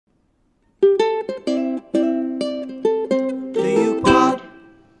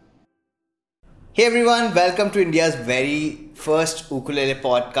Hey everyone, welcome to India's very first ukulele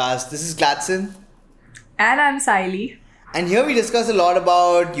podcast. This is Gladson, And I'm Siley. and here we discuss a lot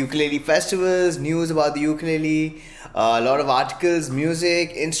about ukulele festivals, news about the ukulele, a lot of articles,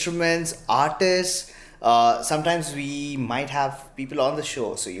 music, instruments, artists. Sometimes we might have people on the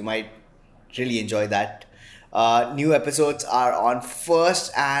show, so you might really enjoy that. New episodes are on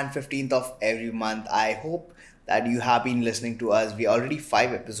 1st and 15th of every month. I hope that you have been listening to us. We're already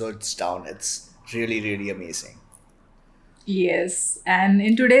 5 episodes down. It's really amazing. Yes, and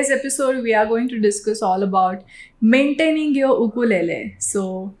in today's episode, we are going to discuss all about maintaining your ukulele.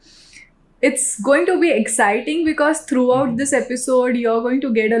 So it's going to be exciting because throughout this episode, you're going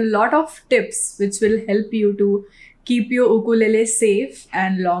to get a lot of tips which will help you to keep your ukulele safe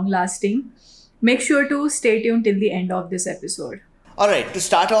and long lasting. Make sure to stay tuned till the end of this episode. All right, to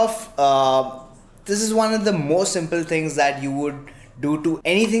start off, this is one of the most simple things that you would do to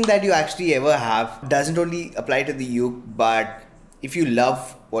anything that you actually ever have. Doesn't only apply to the uke, but if you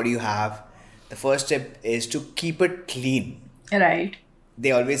love what you have, the first step is to keep it clean. Right.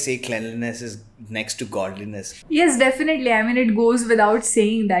 They always say cleanliness is next to godliness. Yes, definitely. I mean, it goes without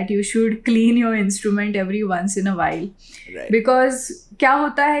saying that you should clean your instrument every once in a while. Right. Because क्या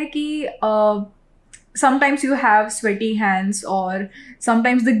होता है कि sometimes you have sweaty hands or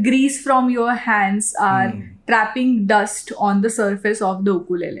sometimes the grease from your hands are trapping dust on the surface of the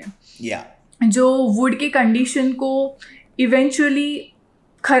ukulele. Yeah. जो wood के condition को eventually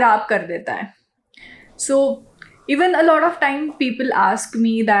खराब कर देता है. So even a lot of time people ask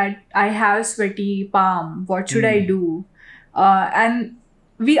me that I have sweaty palm, what should I do? And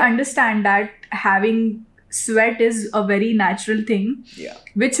we understand that having sweat is a very natural thing, Yeah.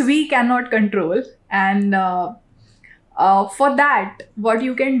 which we cannot control. And for that, what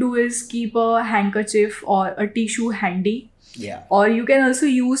you can do is keep a handkerchief or a tissue handy. Yeah. Or you can also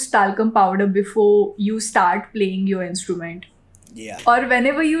use talcum powder before you start playing your instrument. Yeah. Or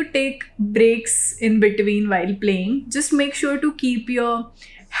whenever you take breaks in between while playing, just make sure to keep your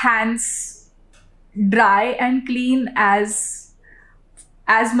hands dry and clean as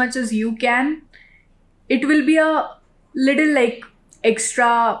much as you can. It will be a little like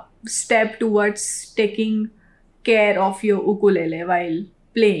extra step towards taking care of your ukulele while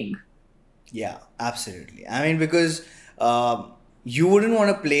playing. Yeah, absolutely. I mean, because you wouldn't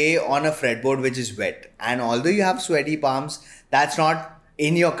want to play on a fretboard which is wet. And although you have sweaty palms, that's not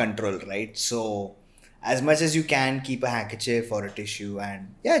in your control, right? So, as much as you can, keep a handkerchief or a tissue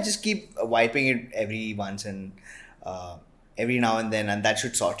and yeah, just keep wiping it every now and then, and that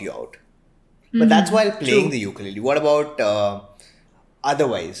should sort you out. But that's while playing True. the ukulele. What about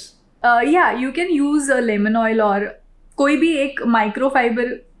otherwise? Yeah, you can use a lemon oil or कोई भी एक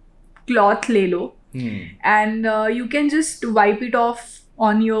microfiber cloth ले लो. And you can just wipe it off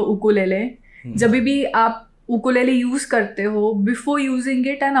on your ukulele. जब भी आप ukulele use करते हो, before using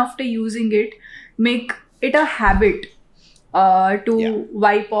it and after using it, make it a habit to Yeah.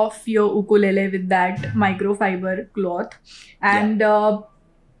 wipe off your ukulele with that microfiber cloth. And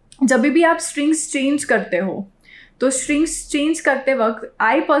जब भी आप strings change करते हो, तो strings change करते वक्त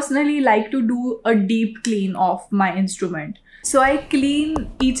I personally like to do a deep clean of my instrument. So I clean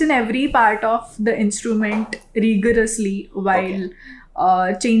each and every part of the instrument rigorously while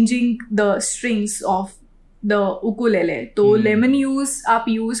changing the strings of the ukulele. तो lemon use आप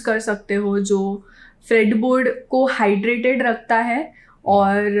use कर सकते हो जो fretboard को hydrated रखता है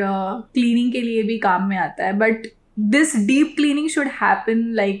और cleaning के लिए भी काम में आता है. But this deep cleaning should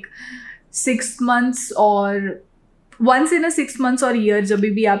happen like 6 months or once in a 6 months or year. जब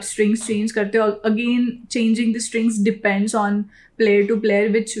भी आप strings change करते हो, again changing the strings depends on player to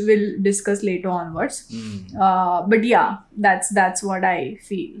player, which we'll discuss later onwards. But yeah, that's what I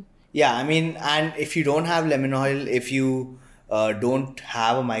feel. Yeah, I mean, and if you don't have lemon oil, if you don't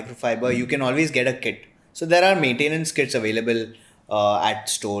have a microfiber, you can always get a kit. So there are maintenance kits available at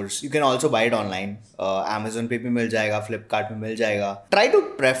stores. You can also buy it online. Amazon पे भी मिल जाएगा, Flipkart में मिल जाएगा. Try to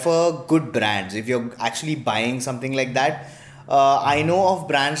prefer good brands if you're actually buying something like that. I know of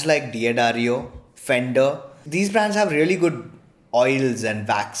brands like Diodario, Fender. These brands have really good oils and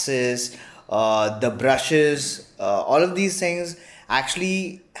waxes, the brushes, all of these things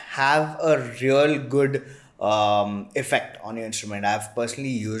actually have a real good effect on your instrument. I've personally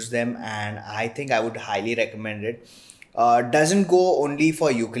used them and I think I would highly recommend it. Doesn't go only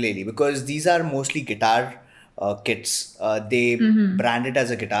for ukulele because these are mostly guitar kits. They brand it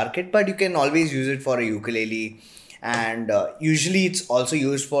as a guitar kit, but you can always use it for a ukulele, and usually it's also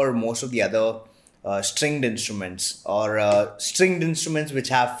used for most of the other stringed instruments or stringed instruments which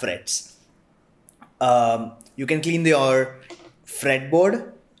have frets. You can clean your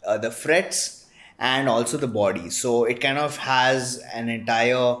fretboard, the frets, and also the body. So it kind of has an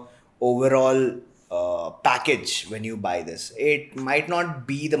entire overall package when you buy this. It might not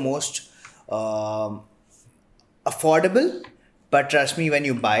be the most affordable, but trust me, when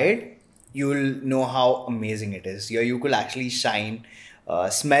you buy it, you'll know how amazing it is. Your ukulele actually shine,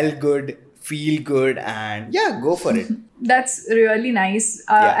 smell good, feel good, and yeah, go for it. That's really nice.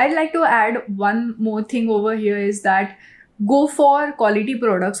 Yeah. I'd like to add one more thing over here is that go for quality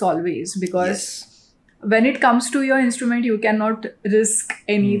products always, because when it comes to your instrument, you cannot risk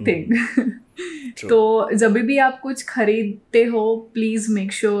anything. True. तो जब भी आप कुछ खरीदते हो, please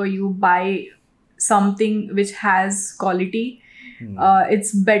make sure you buy something which has quality.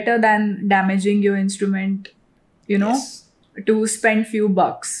 It's better than damaging your instrument, you know, to spend few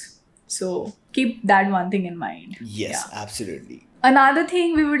bucks. So keep that one thing in mind. Yes, absolutely. Another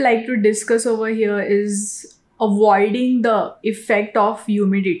thing we would like to discuss over here is avoiding the effect of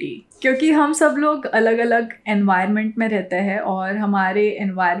humidity. क्योंकि हम सब लोग अलग अलग environment में रहते हैं और हमारे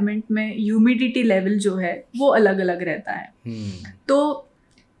एनवायरनमेंट में ह्यूमिडिटी लेवल जो है वो अलग अलग रहता है. तो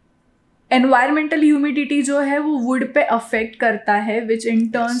एनवायरमेंटल ह्यूमिडिटी जो है वो वुड पे अफेक्ट करता है, विच in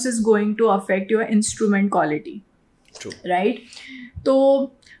turns is going to affect your instrument quality, right. तो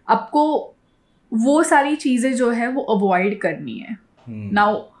आपको वो सारी चीज़ें जो है वो अवॉइड करनी है.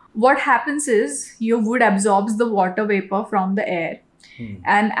 Now what happens is your wood absorbs the water vapor from the air,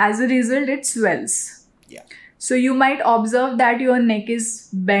 and as a result it swells. So you might observe that your neck is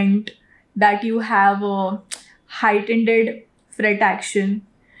bent, that you have a heightened fret action.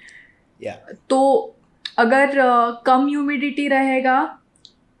 तो अगर कम humidity रहेगा,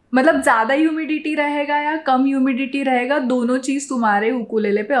 मतलब ज़्यादा humidity रहेगा या कम humidity रहेगा, दोनों चीज़ तुम्हारे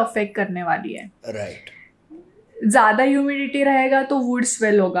उकुलेले पे अफेक्ट करने वाली है. राइट. ज़्यादा ह्यूमिडिटी रहेगा तो वुड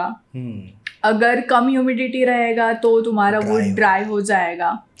स्वेल होगा. अगर कम ह्यूमिडिटी रहेगा तो तुम्हारा वुड ड्राई हो जाएगा.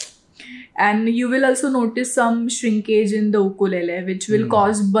 And you will also notice some shrinkage in the ukulele which will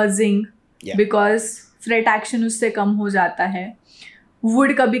cause buzzing, because freight action उससे कम हो जाता है.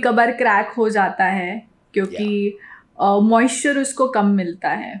 वुड कभी कभार क्रैक हो जाता है क्योंकि मॉइस्चर उसको कम मिलता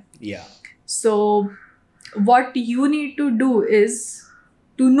है. सो what you need to do is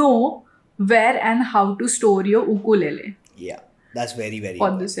to know where and how to store your ukulele. Yeah, that's very for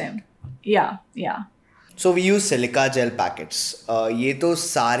the same. Yeah. So we use silica gel packets. ये तो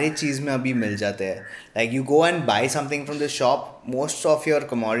सारे चीज़ में अभी मिल जाते हैं. Like you go and buy something from the shop, most of your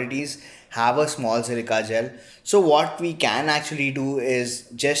commodities have a small silica gel. So what we can actually do is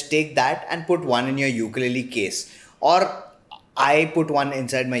just take that and put one in your ukulele case, or I put one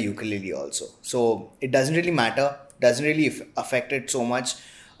inside my ukulele also. So it doesn't really matter, doesn't really affect it so much.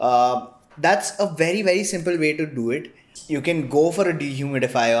 That's a very, very simple way to do it. You can go for a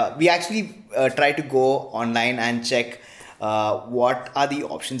dehumidifier. We actually try to go online and check what are the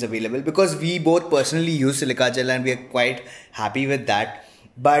options available, because we both personally use silica gel and we are quite happy with that.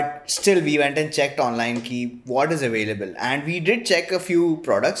 But still we went and checked online ki what is available, and we did check a few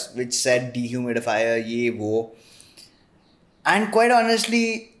products which said dehumidifier ye wo, and quite honestly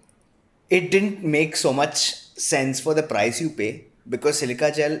it didn't make so much sense for the price you pay, because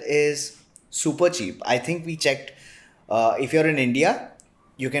silica gel is super cheap. I think we checked, if you're in India,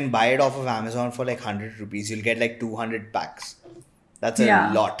 you can buy it off of Amazon for like 100 rupees. You'll get like 200 packs. That's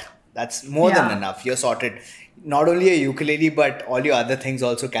a lot. That's more than enough. You're sorted. Not only a ukulele, but all your other things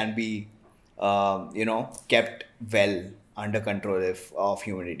also can be, kept well under control of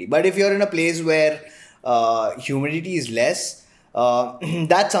humidity. But if you're in a place where humidity is less,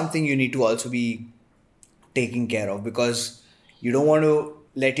 that's something you need to also be taking care of, because you don't want to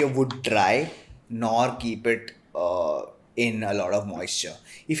let your wood dry nor keep it in a lot of moisture.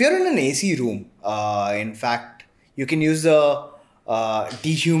 If you're in an AC room, in fact, you can use the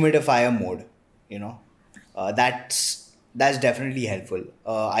dehumidifier mode. That's definitely helpful.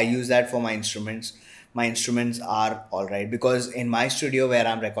 I use that for my instruments. My instruments are all right, because in my studio where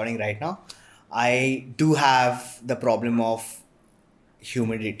I'm recording right now, I do have the problem of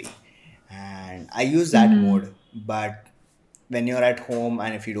humidity, and I use that mode. But when you're at home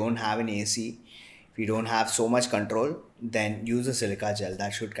and if you don't have an AC, if you don't have so much control, then use a silica gel.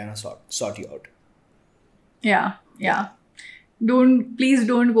 That should kind of sort you out. Yeah. Please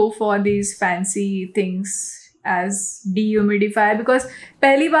don't go for these fancy things as dehumidifier, because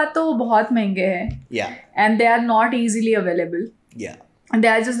पहली बात तो वो बहुत महंगे हैं. And they are not easily available. And they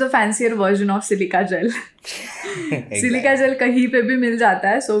are just the fancier version of silica gel. Silica gel kahin pe bhi mil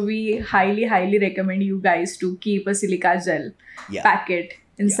jata hai. So we highly recommend you guys to keep a silica gel packet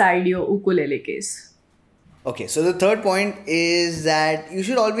inside your ukulele case. Okay, so the third point is that you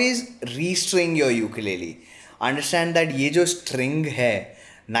should always restring your ukulele. Understand that ये जो string है,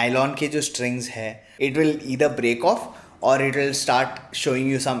 nylon के जो strings है, it will either break off or it will start showing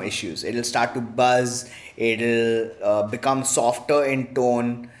you some issues. It will start to buzz, it will become softer in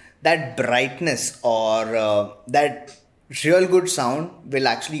tone. That brightness or that real good sound will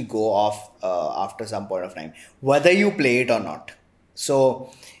actually go off after some point of time, whether you play it or not.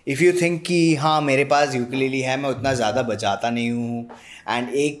 So if you think कि हाँ मेरे पास ukulele है, मैं उतना ज़्यादा बजाता नहीं हूँ, and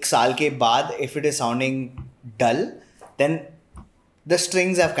एक साल के बाद if it is sounding dull, then the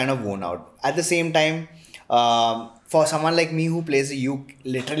strings have kind of worn out. At the same time, for someone like me who plays the uke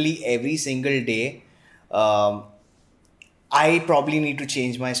literally every single day, I probably need to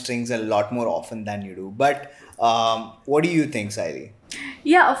change my strings a lot more often than you do. But what do you think, Saili?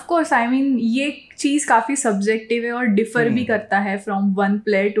 Yeah, of course. I mean, ये चीज़ काफ़ी subjective है और differ भी करता है from one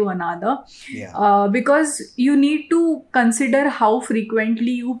player to another. Yeah. Because you need to consider how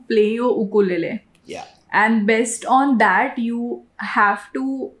frequently you play your ukulele. Yeah. And based on that, you have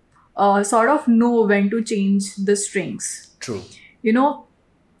to sort of know when to change the strings. True. You know,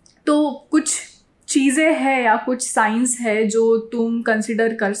 तो कुछ चीज़ें हैं या कुछ signs है जो तुम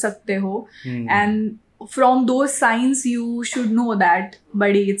consider कर सकते हो. And from those signs you should know that,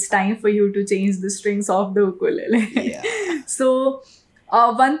 buddy, it's time for you to change the strings of the ukulele. Yeah. So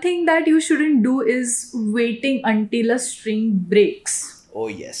one thing that you shouldn't do is waiting until a string breaks. Oh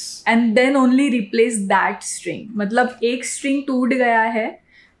yes. And then only replace that string. मतलब एक string टूट गया है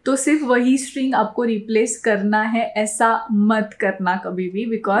तो सिर्फ वही string आपको replace करना है, ऐसा मत करना कभी भी.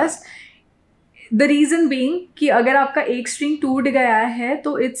 Because the reason being कि अगर आपका एक string टूट गया है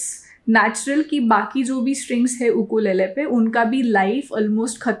तो it's natural कि बाकी जो भी strings है ukulele पे उनका भी life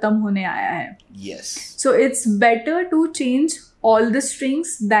almost खत्म होने आया है. Yes. So it's better to change all the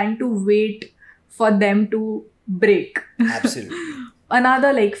strings than to wait for them to break. Absolutely.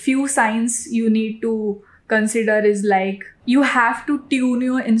 Another like few signs you need to consider is like you have to tune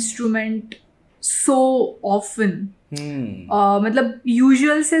your instrument so often. मतलब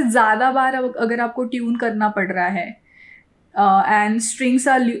usual से ज़्यादा बार अगर आपको tune करना पड़ रहा है and strings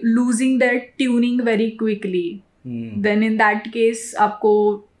are losing their tuning very quickly, then in that case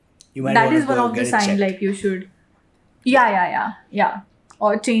आपको that is one of the sign like you should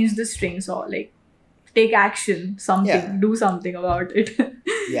or change the strings or like take action, something, do something about it.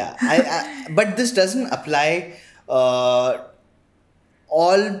 Yeah, but this doesn't apply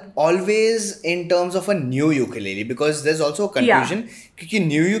always in terms of a new ukulele, because there's also a confusion क्योंकि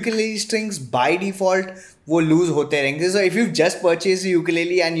new ukulele strings by default वो lose होते रहेंगे. So if you've just purchased a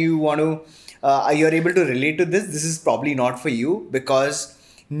ukulele and you want to you're able to relate to this is probably not for you, because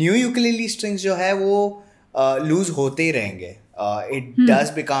new ukulele strings जो है वो lose होते ही रहेंगे. It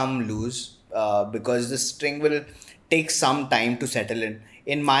does become loose because the string will take some time to settle in.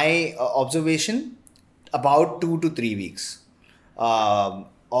 In my observation, about 2 to 3 weeks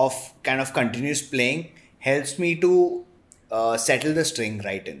of kind of continuous playing helps me to settle the string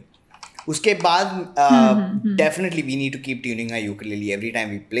right in. उसके बाद definitely we need to keep tuning our ukulele every time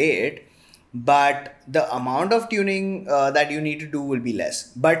we play it, but the amount of tuning that you need to do will be less.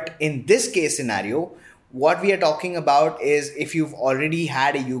 But in this case scenario, what we are talking about is if you've already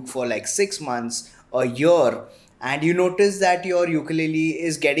had a uke for like 6 months, a year, and you notice that your ukulele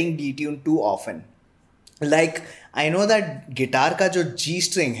is getting detuned too often. Like, I know that guitar का जो G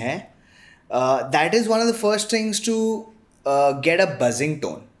string है, that is one of the first strings to get a buzzing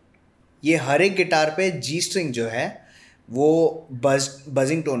tone. ये हर एक guitar पे G string जो है वो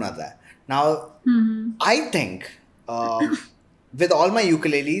buzzing tone आता है. Now, I think with all my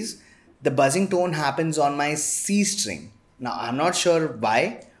ukuleles, the buzzing tone happens on my C string. Now, I'm not sure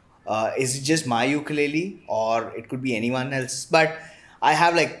why. Is it just my ukulele or it could be anyone else? But I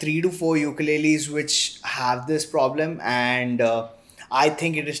have like 3 to 4 ukuleles which have this problem, and I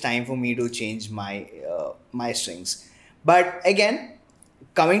think it is time for me to change my strings. But again,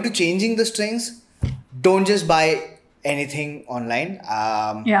 coming to changing the strings, don't just buy anything online.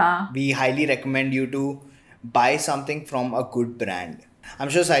 We highly recommend you to buy something from a good brand. I'm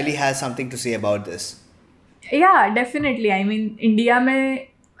sure Saili has something to say about this. Yeah, definitely. I mean, India में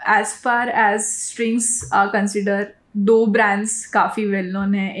as far as strings are considered, 2 brands काफ़ी well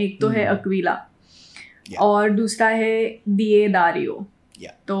known है. एक तो है Aquila और दूसरा है Dario.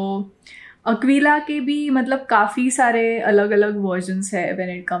 तो Aquila के भी मतलब काफ़ी सारे अलग अलग versions है when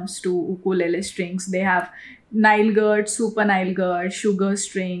it comes to ukulele strings. They have Nile Gurt, Super Nile Gurt, Sugar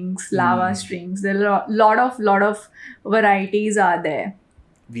strings, Lava strings. There are lot of varieties are there.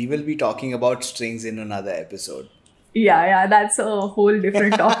 We will be talking about strings in another episode. Yeah, that's a whole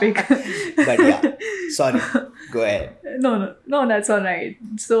different topic. But yeah, sorry, go ahead. No, that's all right.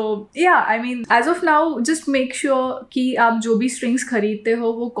 So yeah, I mean, as of now, just make sure कि आप जो भी strings खरीदते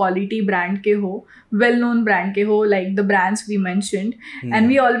हो वो quality brand के हो, well-known brand के हो, like the brands we mentioned, and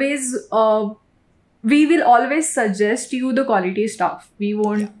we will always suggest you the quality stuff. We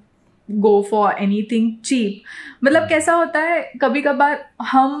won't go for anything cheap. मतलब कैसा होता है कभी कभार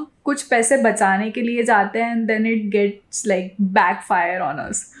हम कुछ पैसे बचाने के लिए जाते हैं and then it gets like backfire on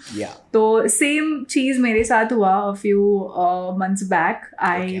us. Yeah. तो सेम चीज मेरे साथ हुआ a few months back.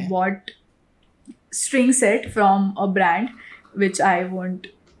 I bought string set from a brand which I won't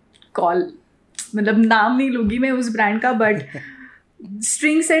call, मतलब नाम नहीं लूंगी मैं उस ब्रांड का, but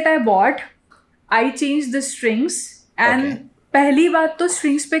string set I bought. I changed the strings and पहली बात तो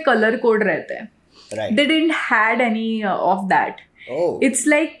strings पे color code रहते हैं. Right. They didn't had any of that. Oh. It's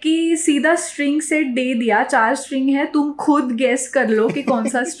like कि सीधा string set दे दिया, 4 string है, तुम खुद guess कर लो कि कौन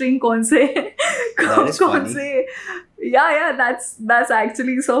सा string कौन से कौन से. Yeah, that's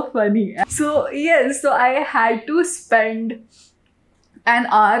actually so funny. So yes, so I had to spend an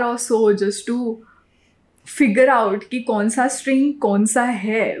hour or so just to figure out कि कौन सा string कौन सा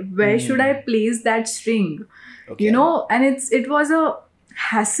है, where should I place that string. Okay. You know, and it was a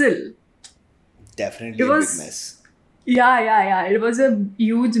hassle. Definitely a big mess. Yeah. It was a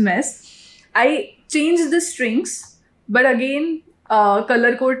huge mess. I changed the strings, but again,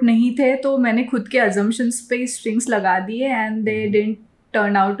 color code नहीं थे, तो मैंने खुद के assumptions पे strings लगा दिए, and they didn't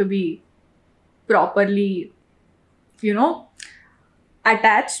turn out to be properly, you know,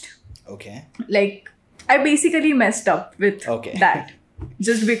 attached. Okay. Like, I basically messed up with that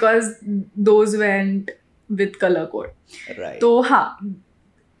just because those went with color code. Right. So,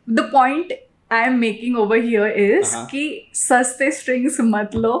 the point I am making over here is कि सस्ते strings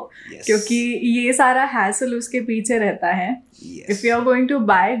मत लो, क्योंकि ये सारा hassle उसके पीछे रहता है. If you are going to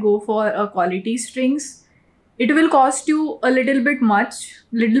buy, go for a quality strings. It will cost you a little bit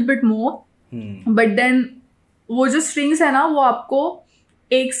more. But then वो जो strings है ना, वो आपको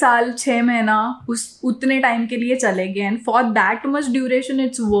 1 साल 6 महीना उतने टाइम के लिए चलेंगे, and for that much duration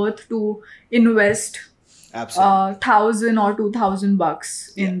it's worth to invest $1,000 or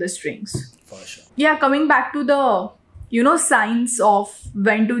 $2,000 in the strings. For sure. Yeah, coming back to the, you know, science of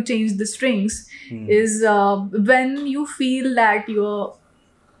when to change the strings is when you feel that your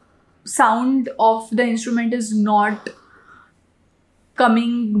sound of the instrument is not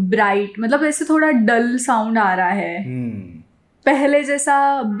coming bright, मतलब ऐसे थोड़ा dull sound आ रहा है, पहले जैसा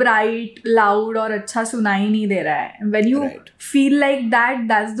bright, loud और अच्छा सुनाई नहीं दे रहा है. When you feel like that,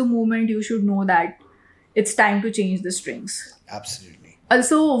 that's the moment you should know that it's time to change the strings. Absolutely.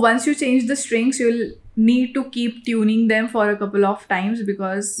 Also, once you change the strings, you'll need to keep tuning them for a couple of times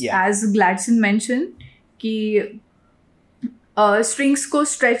because as Gladson mentioned, कि strings को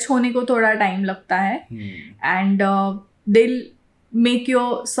stretch होने को थोड़ा time लगता है, and they'll make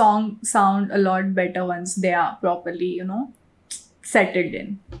your song sound a lot better once they are properly, you know, settled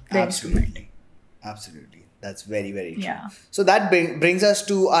in the instrument. Absolutely. That's very, very true. Yeah. So that brings us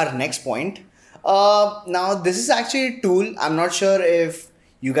to our next point. Now, this is actually a tool. I'm not sure if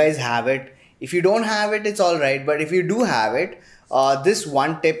you guys have it. If you don't have it, it's all right. But if you do have it, this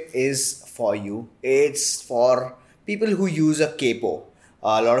one tip is for you. It's for people who use a capo.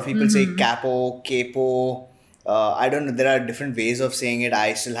 A lot of people say capo. I don't know. There are different ways of saying it.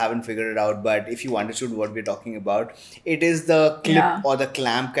 I still haven't figured it out. But if you understood what we're talking about, it is the clip or the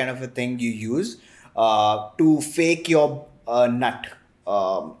clamp kind of a thing you use to fake your nut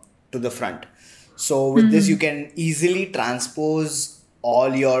to the front. So with this, you can easily transpose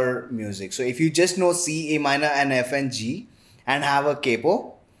all your music. So if you just know C, A minor and F and G and have a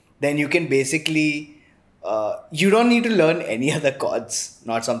capo, then you can basically, you don't need to learn any other chords.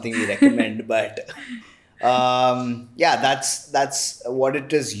 Not something we recommend, but that's what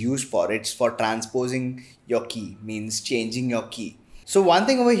it is used for. It's for transposing your key, means changing your key. So one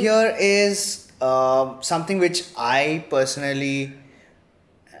thing over here is something which I personally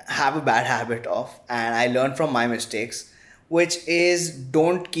have a bad habit of, and I learned from my mistakes, which is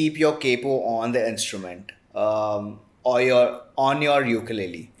don't keep your capo on the instrument or on your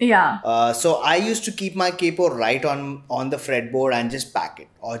ukulele. Yeah. So I used to keep my capo right on the fretboard and just pack it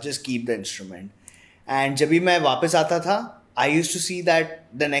or just keep the instrument. And जब भी मैं वापस आता था, I used to see that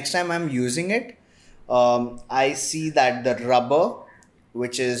the next time I'm using it, I see that the rubber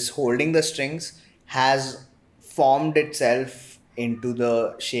which is holding the strings has formed itself into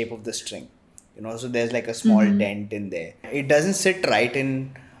the shape of the string, you know, so there's like a small dent in there. It doesn't sit right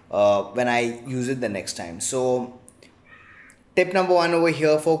in when I use it the next time. So Tip number one over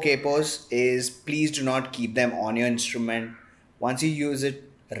here for capos is please do not keep them on your instrument. Once you use it,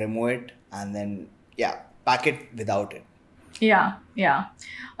 remove it, and then yeah, pack it without it. Yeah, yeah.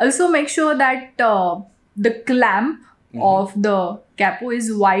 Also, make sure that the clamp of the capo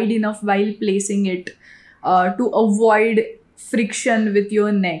is wide enough while placing it to avoid friction with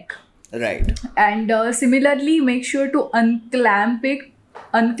your neck. Right. And similarly, make sure to unclamp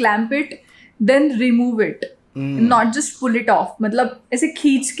it, then remove it. Not just pull it off. मतलब ऐसे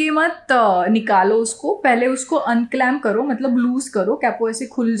खींच के मत निकालो उसको, पहले उसको unclamp करो, मतलब लूज करो, कैपो ऐसे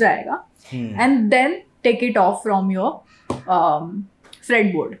खुल जाएगा. And then take it off from your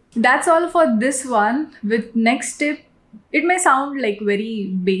fretboard. That's all for this one. With next tip, it may sound like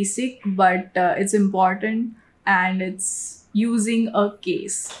very basic, but it's important, and it's using a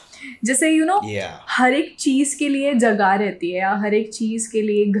case. जैसे you know, हर एक चीज के लिए जगह रहती है या हर एक चीज के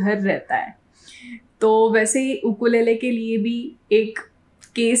लिए घर रहता है, तो वैसे ही उकुलेले के लिए भी एक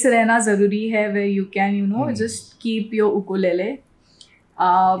केस रहना जरूरी है where you can just keep your ukulele.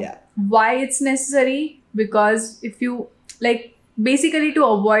 Why it's necessary? Because if you like, basically to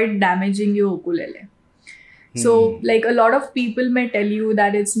avoid damaging your ukulele. So like a lot of people may tell you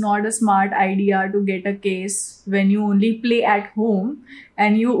that it's not a smart idea to get a case when you only play at home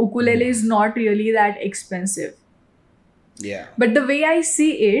and your ukulele is not really that expensive. Yeah. But the way I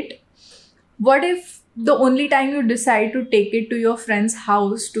see it, what if the only time you decide to take it to your friend's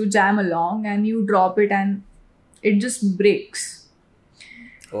house to jam along and you drop it and it just breaks?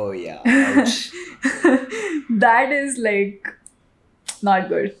 Oh yeah. Ouch. That is like not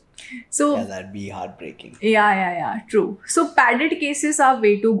good. So yeah, that'd be heartbreaking. Yeah, true. So padded cases are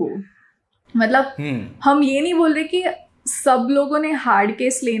way to go. मतलब हम ये नहीं बोल रहे कि सब लोगों ने hard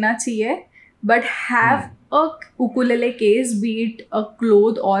case लेना चाहिए, but have a ukulele case, be it a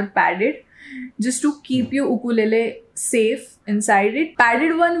cloth or padded, just to keep your ukulele safe inside it.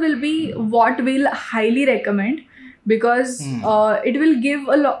 Padded one will be what we'll highly recommend, because it will give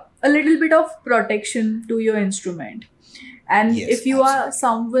a little bit of protection to your instrument. And yes, if you are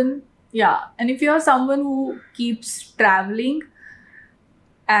someone, if you are someone who keeps traveling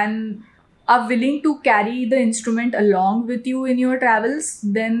and are willing to carry the instrument along with you in your travels,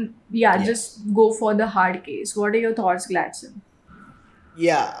 then just go for the hard case. What are your thoughts, Gladson?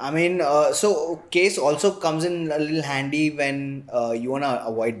 Yeah, I mean, so case also comes in a little handy when you want to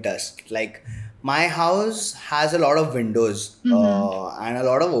avoid dust. Like my house has a lot of windows and a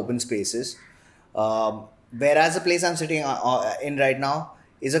lot of open spaces. Whereas the place I'm sitting in right now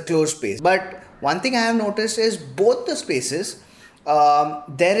is a closed space. But one thing I have noticed is both the spaces,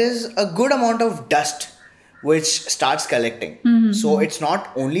 there is a good amount of dust which starts collecting. So it's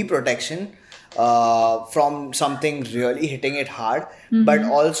not only protection from something really hitting it hard, but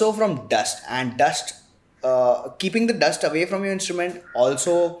also from dust. And dust, keeping the dust away from your instrument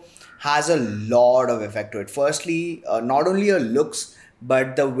also has a lot of effect to it. Firstly, not only your looks,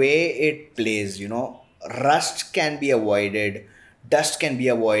 but the way it plays, rust can be avoided, dust can be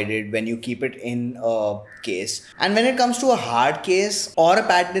avoided when you keep it in a case. And when it comes to a hard case or a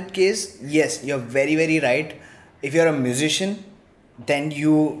padded case, yes, you're very, very right. If you're a musician, then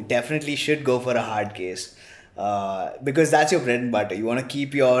you definitely should go for a hard case, because that's your bread and butter. You want to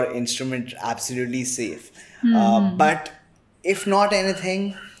keep your instrument absolutely safe. But if not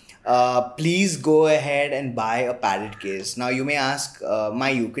anything, please go ahead and buy a padded case. Now you may ask,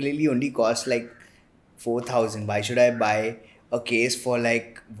 my ukulele only costs like 4,000. Why should I buy a case for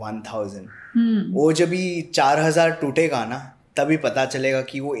like 1,000? वो जब भी 4,000 टूटेगा ना, तभी पता चलेगा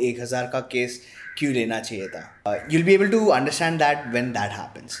कि वो 1,000 का केस क्यों लेना चाहिए था. You'll be able to understand that when that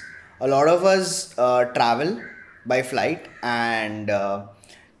happens. A lot of us travel by flight, and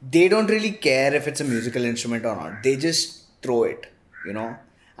they don't really care if it's a musical instrument or not. They just throw it,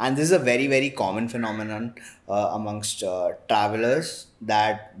 And this is a very, very common phenomenon amongst travelers,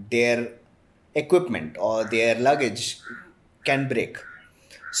 that their equipment or their luggage can break.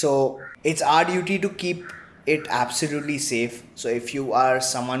 So it's our duty to keep it absolutely safe. So if you are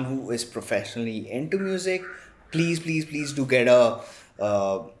someone who is professionally into music, please do get a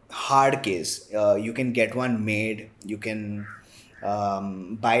hard case. You can get one made. You can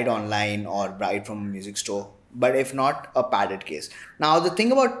buy it online or buy it from a music store. But if not, a padded case. Now the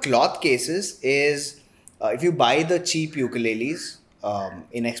thing about cloth cases is, if you buy the cheap ukuleles,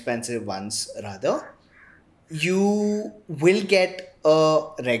 inexpensive ones rather, you will get a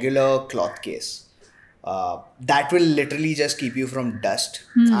regular cloth case. That will literally just keep you from dust,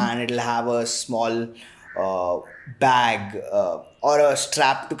 and it'll have a small bag or a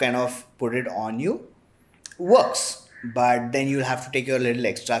strap to kind of put it on you. Works, but then you'll have to take your little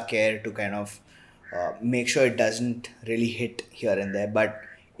extra care to kind of make sure it doesn't really hit here and there. But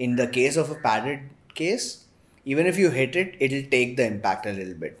in the case of a padded case, even if you hit it, it'll take the impact a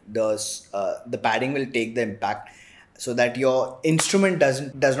little bit. The padding will take the impact so that your instrument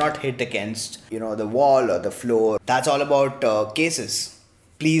does not hit against the wall or the floor. That's all about cases.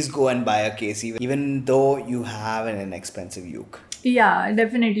 Please go and buy a case, even though you have an inexpensive uke. Yeah,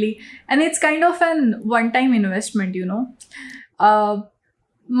 definitely. And it's kind of an one-time investment,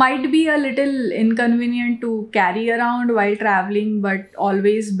 Might be a little inconvenient to carry around while traveling, but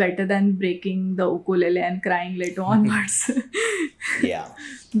always better than breaking the ukulele and crying later onwards. Yeah.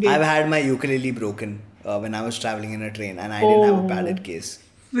 Great. I've had my ukulele broken when I was traveling in a train and I didn't have a padded case.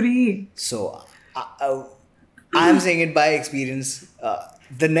 Free. So I'm saying it by experience.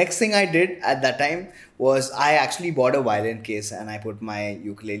 The next thing I did at that time was I actually bought a violin case and I put my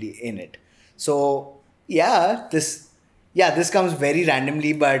ukulele in it. So this comes very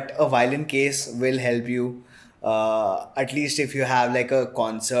randomly, but a violin case will help you. At least if you have like a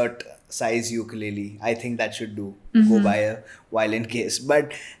concert size ukulele, I think that should do. Go buy a violin case.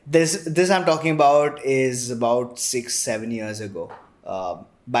 But this I'm talking about is about 6-7 years ago.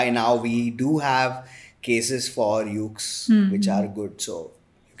 By now we do have cases for ukes which are good, so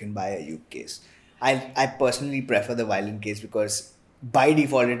you can buy a uke case. I personally prefer the violin case because by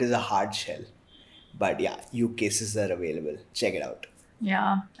default it is a hard shell. But yeah, uke cases are available. Check it out.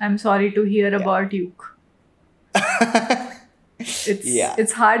 Yeah, I'm sorry to hear about uke.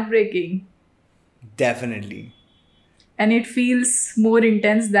 It's heartbreaking. Definitely. And it feels more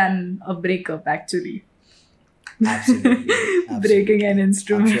intense than a breakup, actually. Absolutely. Breaking an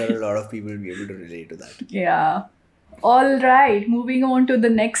instrument. I'm sure a lot of people will be able to relate to that. Yeah. All right. Moving on to the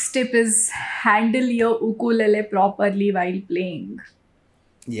next tip is handle your ukulele properly while playing.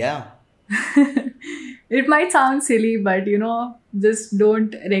 Yeah. It might sound silly, but just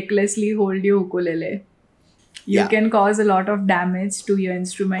don't recklessly hold your ukulele. You can cause a lot of damage to your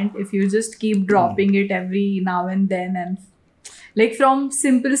instrument if you just keep dropping it every now and then, and like from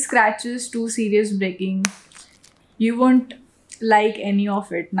simple scratches to serious breaking. You won't like any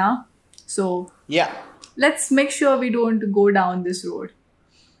of it now. So let's make sure we don't go down this road.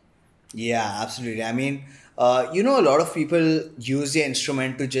 Yeah, absolutely. I mean, a lot of people use the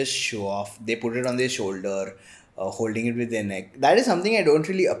instrument to just show off. They put it on their shoulder, holding it with their neck. That is something I don't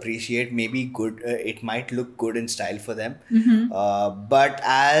really appreciate. Maybe good. It might look good in style for them. But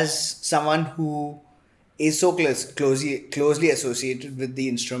as someone who is so closely associated with the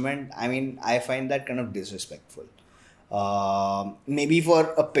instrument, I mean, I find that kind of disrespectful. Maybe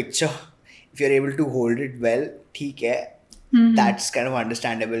for a picture, if you're able to hold it well, theek hai, that's kind of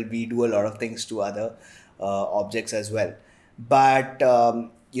understandable. We do a lot of things to other objects as well. But,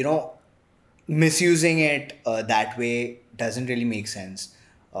 misusing it that way doesn't really make sense.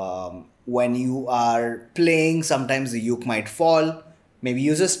 When you are playing, sometimes the uke might fall. Maybe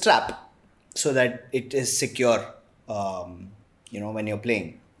use a strap so that it is secure, when you're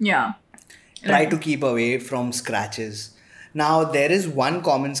playing. Yeah. Try to keep away from scratches. Now, there is one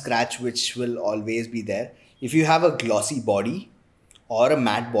common scratch which will always be there. If you have a glossy body or a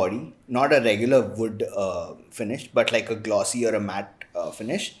matte body, not a regular wood finish, but like a glossy or a matte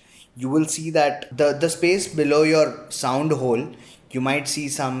finish, you will see that the space below your sound hole, you might see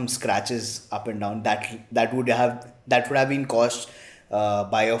some scratches up and down that would have been caused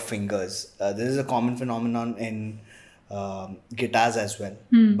by your fingers. This is a common phenomenon in guitars as well,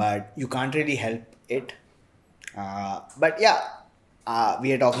 but you can't really help it. But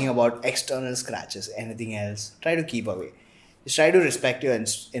we are talking about external scratches. Anything else, try to keep away. Just try to respect your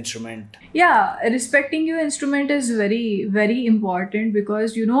instrument. Yeah, respecting your instrument is very, very important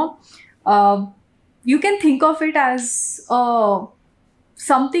because, you can think of it as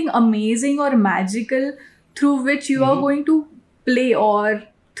something amazing or magical through which you are going to play, or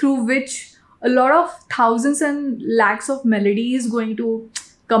through which a lot of thousands and lakhs of melody is going to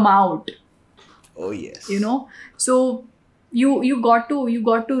come out. Oh yes. So you got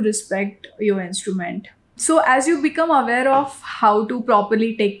to respect your instrument. So as you become aware of how to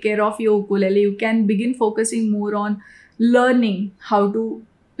properly take care of your ukulele, you can begin focusing more on learning how to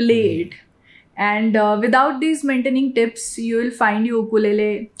play it. And without these maintaining tips, you will find your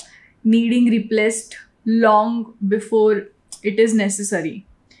ukulele needing replaced long before it is necessary.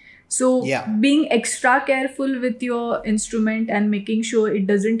 So being extra careful with your instrument and making sure it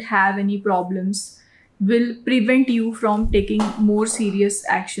doesn't have any problems will prevent you from taking more serious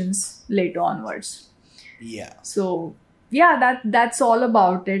actions later onwards. Yeah. So that's all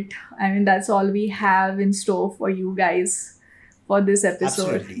about it. I mean, that's all we have in store for you guys for this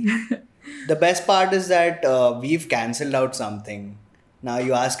episode. Absolutely. The best part is that we've cancelled out something Now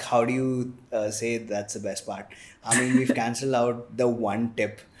you ask, how do you say that's the best part? I mean, we've cancelled out the one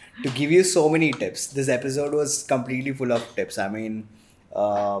tip to give you so many tips. This episode was completely full of tips. I mean,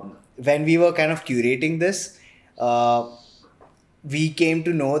 when we were kind of curating this, we came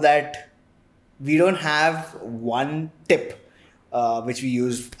to know that we don't have one tip which we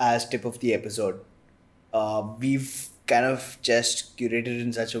use as tip of the episode. We've kind of just curated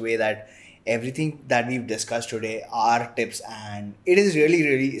in such a way that everything that we've discussed today are tips, and it is really,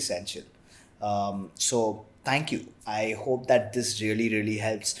 really essential. So thank you. I hope that this really, really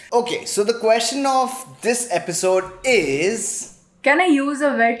helps. Okay, so the question of this episode is, Can I use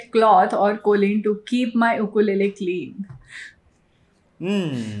a wet cloth or choline to keep my ukulele clean?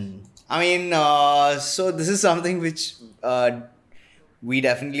 I mean, so this is something which we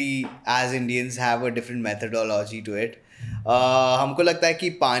definitely as Indians have a different methodology to it. हमको लगता है कि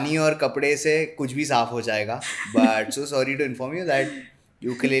पानी और कपड़े से कुछ भी साफ हो जाएगा, but so sorry to inform you that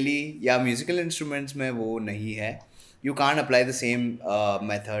ukulele या musical instruments में वो नहीं है. You can't apply the same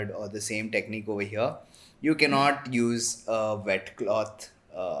method or the same technique over here. You cannot use a wet cloth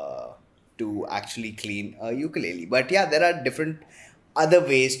to actually clean a ukulele. But yeah, there are different other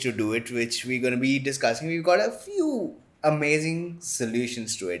ways to do it, which we're going to be discussing. We've got a few amazing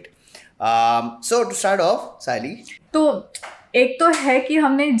solutions to it. So to start off, Sally. तो एक तो है कि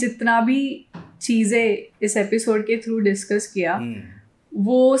हमने जितना भी चीज़ें इस एपिसोड के थ्रू डिस्कस किया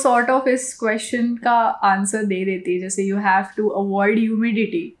वो सॉर्ट ऑफ इस क्वेश्चन का आंसर दे देती है. जैसे you have to avoid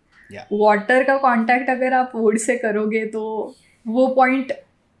humidity. Water का कांटेक्ट अगर आप वुड से करोगे तो वो पॉइंट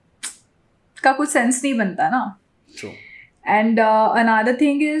का कुछ सेंस नहीं बनता ना. True. And another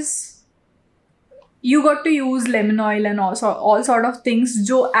thing is you got to use lemon oil and also all sort of things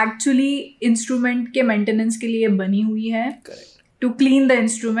जो actually instrument के maintenance के लिए बनी हुई है. Correct. To clean the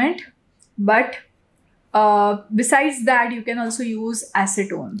instrument. But besides that you can also use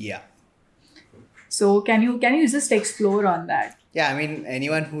acetone. Yeah. So can you just explore on that? Yeah, I mean,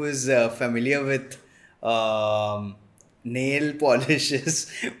 anyone who is familiar with nail polishes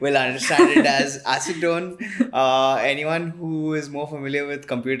will understand it as acetone. Anyone who is more familiar with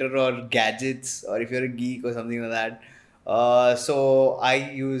computer or gadgets, or if you're a geek or something like that, so I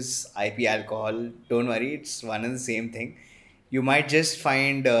use IP alcohol. Don't worry, it's one and the same thing. You might just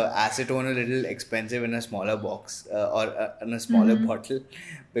find acetone a little expensive in a smaller box or in a smaller bottle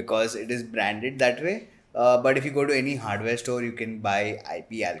because it is branded that way. But if you go to any hardware store, you can buy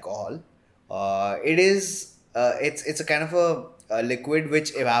IP alcohol. It's a kind of a liquid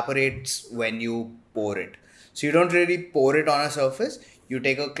which evaporates when you pour it. So you don't really pour it on a surface. You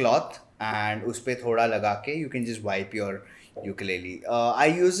take a cloth and उसपे थोड़ा लगा के you can just wipe your ukulele. I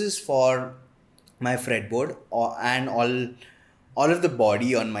use this for my fretboard and all of the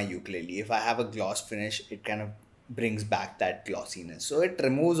body on my ukulele. If I have a gloss finish, it kind of brings back that glossiness. So it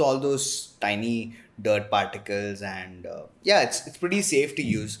removes all those tiny dirt particles and yeah, it's pretty safe to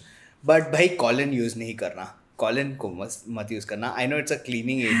use. But भाई Colin use नहीं करना. Colin को मत use करना. I know it's a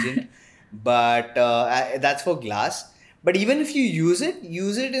cleaning agent, but that's for glass. But even if you use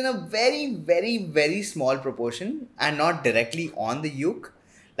it in a very, very, very small proportion and not directly on the uke.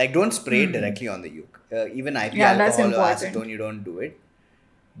 Like don't spray it directly on the uke. Even IP alcohol or acetone, you don't do it.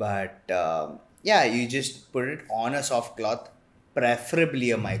 But yeah, you just put it on a soft cloth,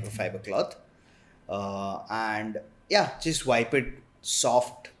 preferably a microfiber cloth. And yeah, just wipe it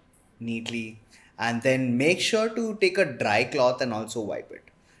soft, neatly. And then make sure to take a dry cloth and also wipe it.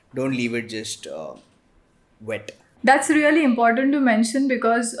 Don't leave it just wet. That's really important to mention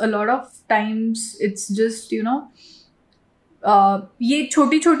because a lot of times it's just, ये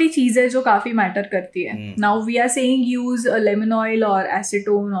छोटी छोटी चीज़ें जो काफ़ी matter करती है. Now we are saying use a lemon oil or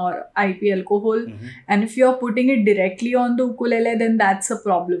acetone or IP alcohol, and if you are putting it directly on the ukulele, then that's a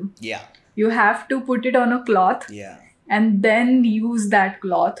problem. Yeah. You have to put it on a cloth. Yeah. And then use that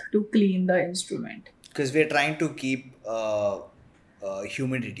cloth to clean the instrument. Because we're trying to keep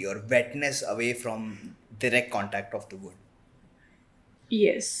humidity or wetness away from direct contact of the wood.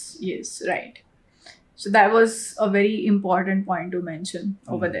 Yes, right. So that was a very important point to mention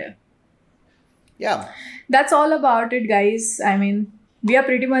over there. Yeah. That's all about it, guys. I mean, we are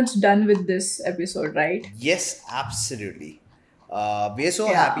pretty much done with this episode, right? Yes, absolutely. We are so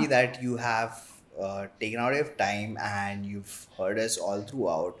happy that you have taken out your time and you've heard us all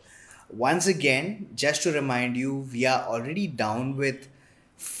throughout. Once again, just to remind you, we are already down with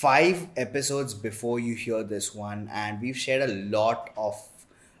 5 episodes before you hear this one, and we've shared a lot of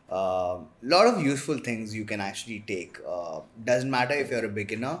useful things you can actually take. Doesn't matter if you're a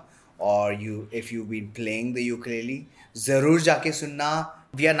beginner or if you've been playing the ukulele. जरूर जाके सुनना.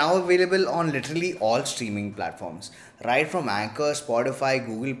 We are now available on literally all streaming platforms, right from Anchor, Spotify,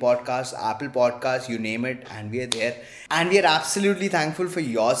 Google Podcasts, Apple Podcasts, you name it, and we are there. And we are absolutely thankful for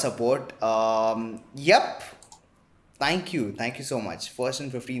your support. Yep. Thank you. Thank you so much. 1st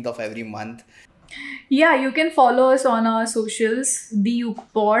and 15th of every month. Yeah, you can follow us on our socials, the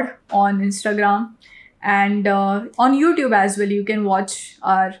UkePod on Instagram, and on YouTube as well. You can watch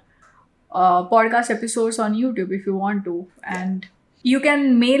our podcast episodes on YouTube if you want to. And you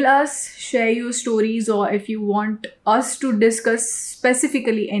can mail us, share your stories, or if you want us to discuss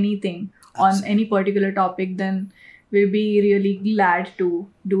specifically anything on any particular topic, then we'll be really glad to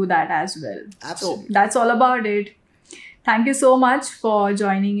do that as well. Absolutely. So that's all about it. Thank you so much for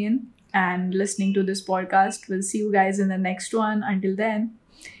joining in and listening to this podcast. We'll see you guys in the next one. Until then,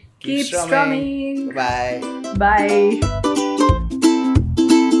 keep strumming. Bye. Bye.